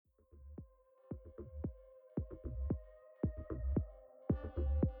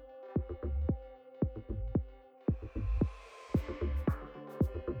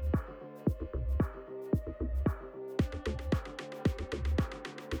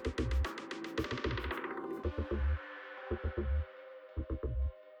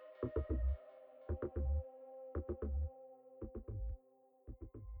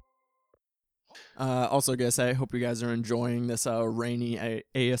Also, guys, I hope you guys are enjoying this rainy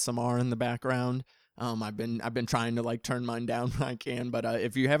ASMR in the background. I've been trying to like turn mine down when I can, but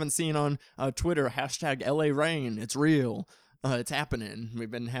if you haven't seen on Twitter, hashtag LA Rain, it's real. It's happening.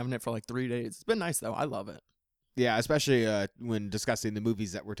 We've been having it for like 3 days. It's been nice though. I love it. Yeah, especially when discussing the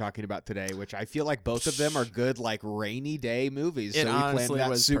movies that we're talking about today, which I feel like both of them are good, like rainy day movies. It so we planned honestly that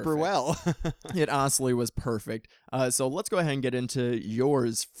was super perfect. well. It honestly was perfect. So let's go ahead and get into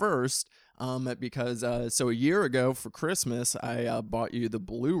yours first. Because so a year ago for Christmas, I bought you the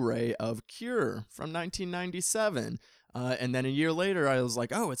Blu-ray of Cure from 1997. And then a year later, I was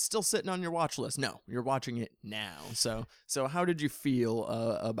like, "Oh, it's still sitting on your watch list." No, you're watching it now. So how did you feel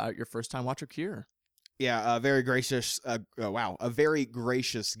about your first time watching Cure? Yeah, a very gracious. Wow, a very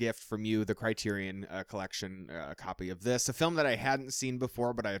gracious gift from you, the Criterion Collection copy of this, a film that I hadn't seen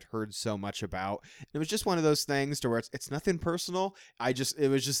before, but I had heard so much about. It was just one of those things to where it's nothing personal. It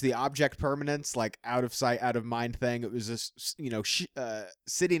was just the object permanence, like out of sight, out of mind thing. It was just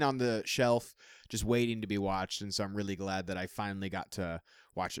sitting on the shelf, just waiting to be watched, and so I'm really glad that I finally got to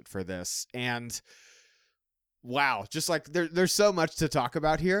watch it for this. And wow, just like there's so much to talk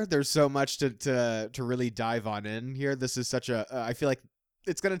about here. There's so much to really dive on in here. This is such a I feel like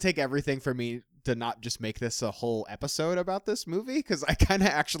it's going to take everything for me to not just make this a whole episode about this movie, because I kind of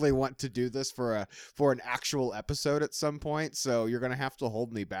actually want to do this for an actual episode at some point. So you're going to have to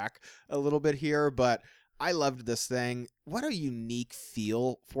hold me back a little bit here, but I loved this thing. What a unique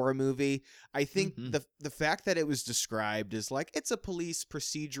feel for a movie. I think the fact that it was described as like it's a police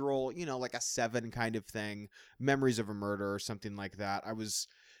procedural, like a Seven kind of thing, Memories of a Murder or something like that.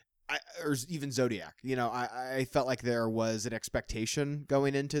 Or even Zodiac. I felt like there was an expectation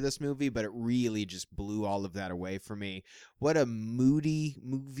going into this movie, but it really just blew all of that away for me. What a moody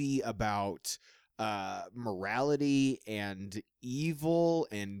movie about morality and evil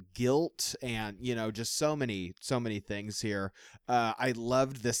and guilt and just so many things here. I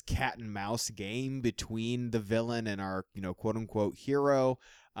loved this cat and mouse game between the villain and our quote unquote hero.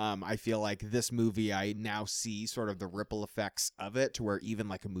 I feel like this movie, I now see sort of the ripple effects of it, to where even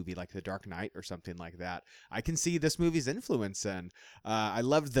like a movie like The Dark Knight or something like that, I can see this movie's influence in. I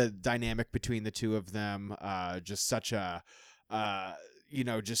loved the dynamic between the two of them. Just such a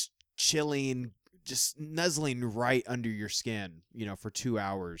just chilling, just nuzzling right under your skin, for 2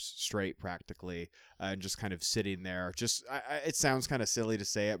 hours straight practically, and just kind of sitting there. Just it sounds kind of silly to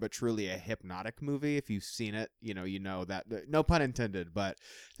say it, but truly a hypnotic movie. If you've seen it, you know that, no pun intended, but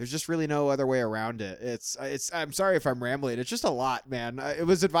there's just really no other way around it. It's I'm sorry if I'm rambling. It's just a lot, man. It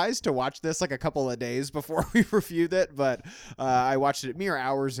was advised to watch this like a couple of days before we reviewed it, but I watched it mere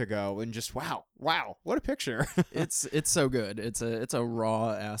hours ago, and just wow, what a picture. It's so good. It's a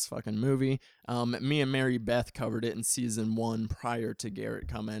raw ass fucking movie. Me and Mary Beth covered it in season 1 prior to Garrett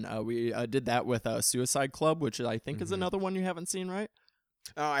coming. We did that with Suicide Club, which I think is another one you haven't seen, right?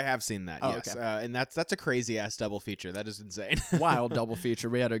 Oh, I have seen that, yes. Okay. And that's a crazy-ass double feature. That is insane. Wild double feature.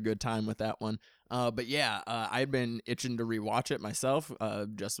 We had a good time with that one. But yeah, I've been itching to rewatch it myself.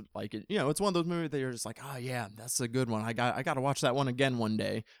 Just like it, it's one of those movies that you're just like, oh yeah, that's a good one. I got to watch that one again one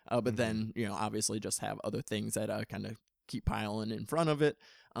day. But then obviously just have other things that kind of keep piling in front of it.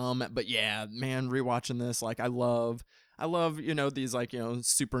 But yeah, man, rewatching this, like I love these like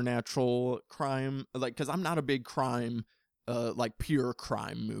supernatural crime, like, because I'm not a big crime. Like pure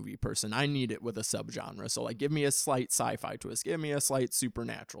crime movie person. I need it with a subgenre. So like, give me a slight sci-fi twist, give me a slight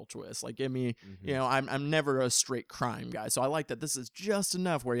supernatural twist. Like, give me, I'm never a straight crime guy. So I like that this is just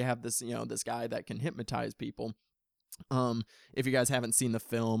enough where you have this, this guy that can hypnotize people. If you guys haven't seen the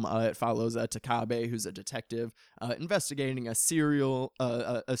film, it follows Takabe, who's a detective investigating a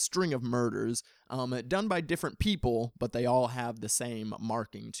string of murders done by different people, but they all have the same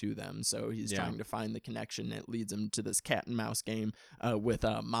marking to them. So he's trying to find the connection that leads him to this cat and mouse game with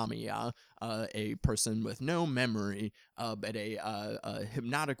Mamiya, a person with no memory, but a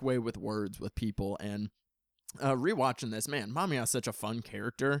hypnotic way with words with people. And rewatching this, man, Mamiya's such a fun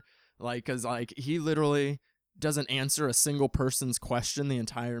character. Like, cause like he literally doesn't answer a single person's question the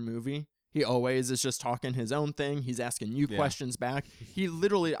entire movie. He always is just talking his own thing. He's asking you questions back. He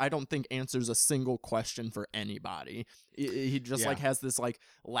literally, I don't think, answers a single question for anybody. He just like has this like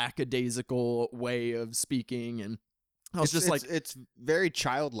lackadaisical way of speaking, and it's very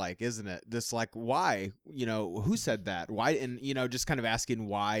childlike, isn't it? This like, why, who said that? Why? And, just kind of asking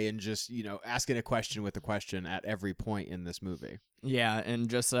why, and just, asking a question with a question at every point in this movie. Yeah. And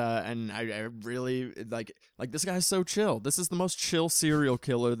just, and I really like this guy's so chill. This is the most chill serial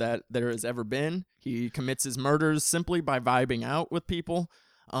killer that there has ever been. He commits his murders simply by vibing out with people.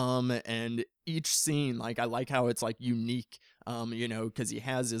 And each scene, like, I like how it's like unique, you know, because he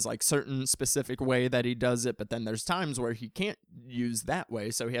has his like certain specific way that he does it, but then there's times where he can't use that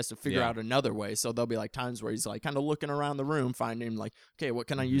way, so he has to figure Yeah. out another way. So there'll be like times where he's like kind of looking around the room, finding like, okay, what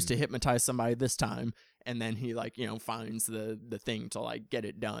can I use Hmm. to hypnotize somebody this time? And then he like, you know, finds the thing to like get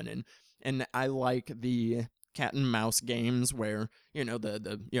it done. And I like the cat and mouse games where, you know,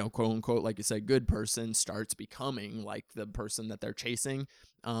 the you know, quote unquote, like you said, good person starts becoming like the person that they're chasing.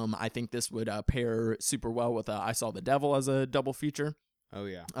 I think this would pair super well with I Saw the Devil as a double feature Oh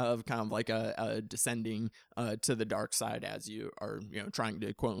yeah. of kind of like a descending to the dark side as you are, you know, trying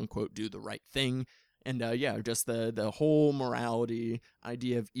to quote unquote do the right thing. And yeah, just the whole morality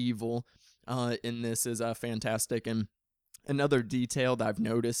idea of evil in this is fantastic. And another detail that I've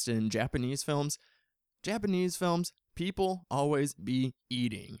noticed in Japanese films, people always be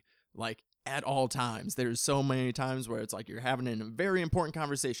eating, like at all times. There's so many times where it's like you're having a very important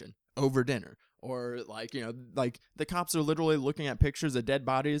conversation over dinner, or like, you know, like the cops are literally looking at pictures of dead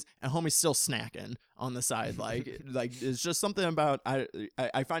bodies and homie's still snacking on the side. Like it's just something about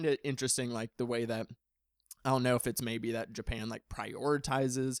I find it interesting, like the way that I don't know if it's maybe that Japan like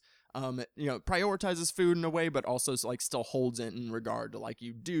prioritizes you know, prioritizes food in a way, but also like still holds it in regard to like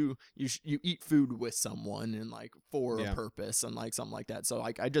you eat food with someone and like for a Yeah. purpose and like something like that. So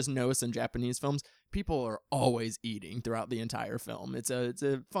like I just notice in Japanese films, people are always eating throughout the entire film. It's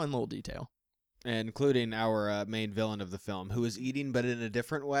a fun little detail. Including our main villain of the film, who was eating but in a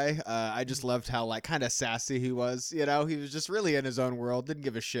different way. I just loved how like kind of sassy he was. You know, he was just really in his own world, didn't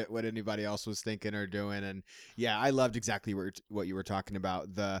give a shit what anybody else was thinking or doing. And yeah, I loved exactly what you were talking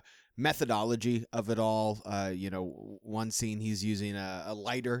about, the methodology of it all. You know, one scene he's using a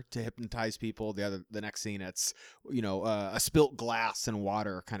lighter to hypnotize people. The next scene, it's, you know, a spilt glass and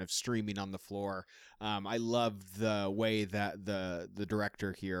water kind of streaming on the floor. I love the way that the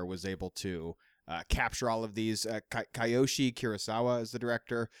director here was able to capture all of these. Kiyoshi Kurosawa is the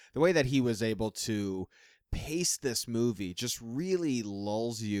director. The way that he was able to pace this movie just really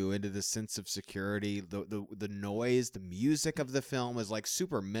lulls you into the sense of security. The noise, the music of the film is like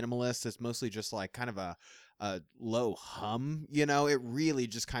super minimalist. It's mostly just like kind of a low hum. You know, it really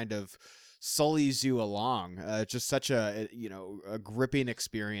just kind of sullies you along. Just such a, you know, a gripping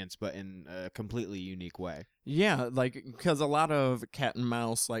experience, but in a completely unique way. Yeah, like because a lot of cat and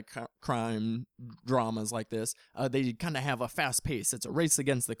mouse like crime dramas like this, they kind of have a fast pace. It's a race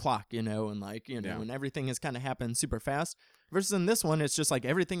against the clock, you know, and like, you know, Yeah. and everything has kind of happened super fast. Versus in this one, it's just like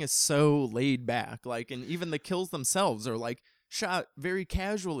everything is so laid back, like, and even the kills themselves are like shot very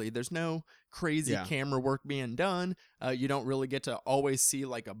casually. There's no crazy Yeah. camera work being done. You don't really get to always see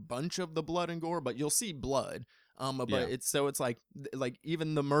like a bunch of the blood and gore, but you'll see blood. But Yeah. it's like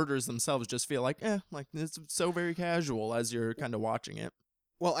even the murders themselves just feel like it's so very casual as you're kind of watching it.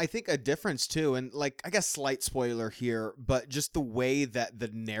 Well, I think a difference too, and like I guess slight spoiler here, but just the way that the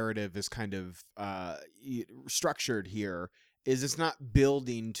narrative is kind of structured here is it's not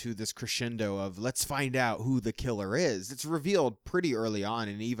building to this crescendo of let's find out who the killer is. It's revealed pretty early on,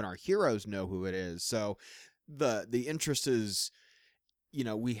 and even our heroes know who it is. So the interest is, you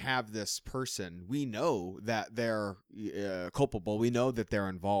know, we have this person, we know that they're culpable, we know that they're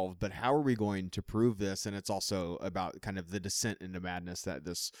involved, but how are we going to prove this? And it's also about kind of the descent into madness that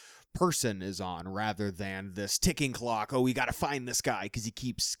this person is on, rather than this ticking clock. Oh, we got to find this guy because he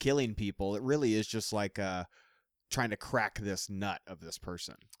keeps killing people. It really is just like trying to crack this nut of this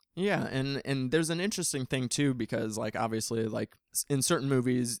person. Yeah, and there's an interesting thing too, because like obviously like in certain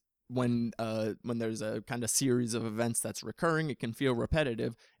movies, when there's a kind of series of events that's recurring, it can feel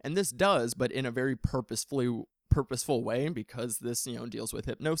repetitive, and this does, but in a very purposeful way, because this, you know, deals with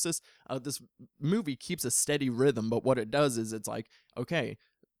hypnosis. This movie keeps a steady rhythm, but what it does is it's like, okay,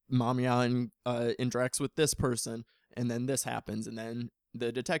 Mamiya interacts with this person, and then this happens, and then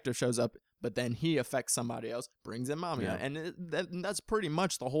the detective shows up, but then he affects somebody else, brings in Mamiya, Yeah. and that's pretty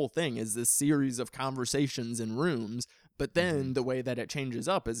much the whole thing, is this series of conversations in rooms. But Hmm. then the way that it changes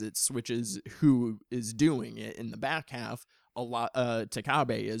up is it switches who is doing it in the back half. A lot,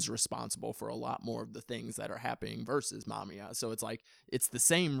 Takabe is responsible for a lot more of the things that are happening versus Mamiya. So it's like it's the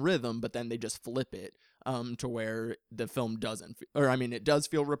same rhythm, but then they just flip it to where the film doesn't, or I mean, it does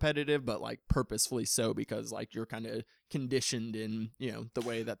feel repetitive, but like purposefully so, because like you're kind of conditioned in, you know, the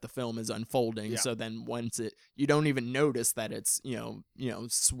way that the film is unfolding. Yeah. So then once you don't even notice that it's,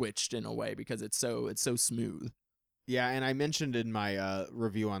 switched in a way, because it's so smooth. Yeah, and I mentioned in my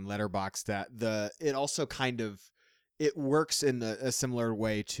review on Letterboxd that it also kind of, it works in a similar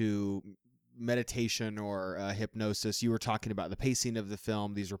way to meditation or hypnosis. You were talking about the pacing of the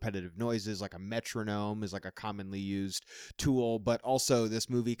film, these repetitive noises, like a metronome is like a commonly used tool, but also this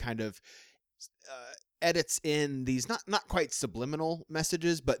movie kind of edits in these not quite subliminal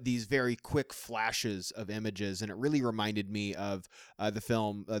messages, but these very quick flashes of images. And it really reminded me of the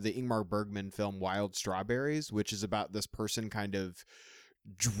film, the Ingmar Bergman film Wild Strawberries, which is about this person kind of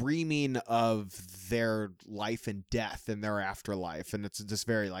dreaming of their life and death and their afterlife. And it's this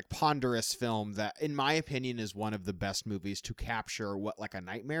very like ponderous film that, in my opinion, is one of the best movies to capture what like a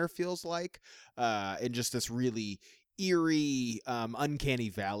nightmare feels like, in just this really eerie, uncanny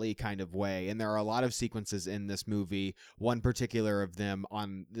valley kind of way. And there are a lot of sequences in this movie, one particular of them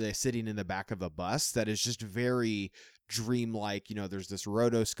on the sitting in the back of a bus, that is just very dreamlike. You know, there's this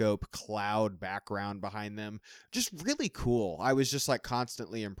rotoscope cloud background behind them, just really cool. I was just like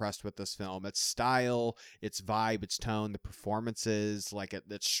constantly impressed with this film, its style, its vibe, its tone, the performances, like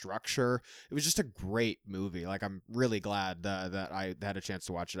its structure. It was just a great movie. Like, I'm really glad that I had a chance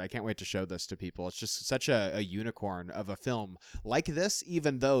to watch it. I can't wait to show this to people. It's just such a unicorn of a film like this,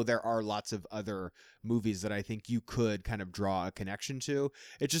 even though there are lots of other movies that I think you could kind of draw a connection to.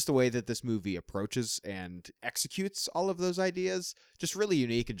 It's just the way that this movie approaches and executes all of those ideas, just really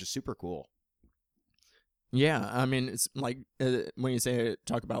unique and just super cool. Yeah, I mean, it's like when you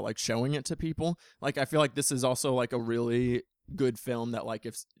talk about like showing it to people, like I feel like this is also like a really good film that like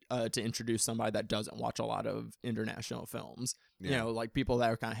if to introduce somebody that doesn't watch a lot of international films, you know, like people that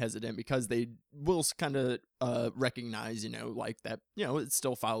are kind of hesitant because they will kind of recognize, you know, like that, you know, it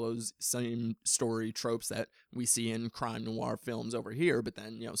still follows same story tropes that we see in crime noir films over here, but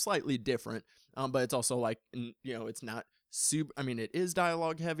then, you know, slightly different. But it's also like, you know, it's not super, I mean, it is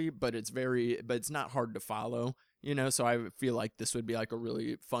dialogue heavy, but it's not hard to follow, you know, so I feel like this would be like a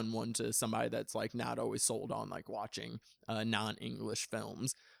really fun one to somebody that's like not always sold on like watching non-English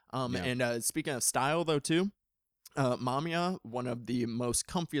films. And speaking of style though too, Mamiya, one of the most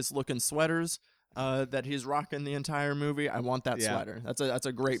comfiest looking sweaters that he's rocking the entire movie. I want that sweater. That's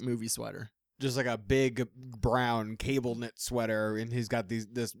a great movie sweater. Just like a big brown cable knit sweater, and he's got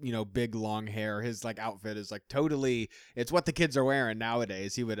this you know, big long hair. His like outfit is like totally, it's what the kids are wearing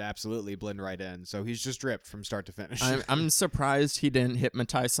nowadays. He would absolutely blend right in. So he's just dripped from start to finish. I'm surprised he didn't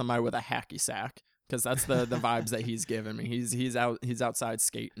hypnotize somebody with a hacky sack, because that's the vibes that he's giving me. He's outside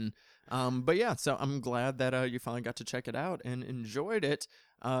skating. But yeah, so I'm glad that you finally got to check it out and enjoyed it.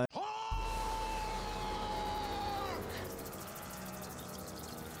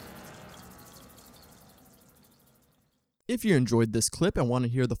 If you enjoyed this clip and want to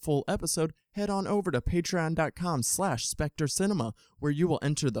hear the full episode, head on over to patreon.com/SpecterCinema, where you will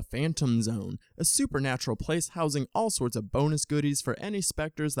enter the Phantom Zone, a supernatural place housing all sorts of bonus goodies for any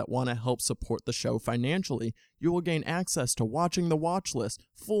Specters that want to help support the show financially. You will gain access to watching the watch list,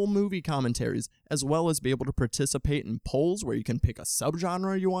 full movie commentaries, as well as be able to participate in polls where you can pick a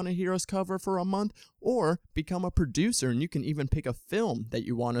subgenre you want to hear us cover for a month, or become a producer and you can even pick a film that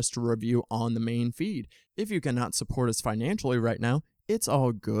you want us to review on the main feed. If you cannot support us financially right now, it's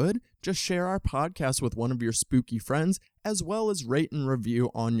all good. Just share our podcast with one of your spooky friends, as well as rate and review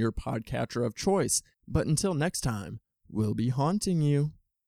on your podcatcher of choice. But until next time, we'll be haunting you.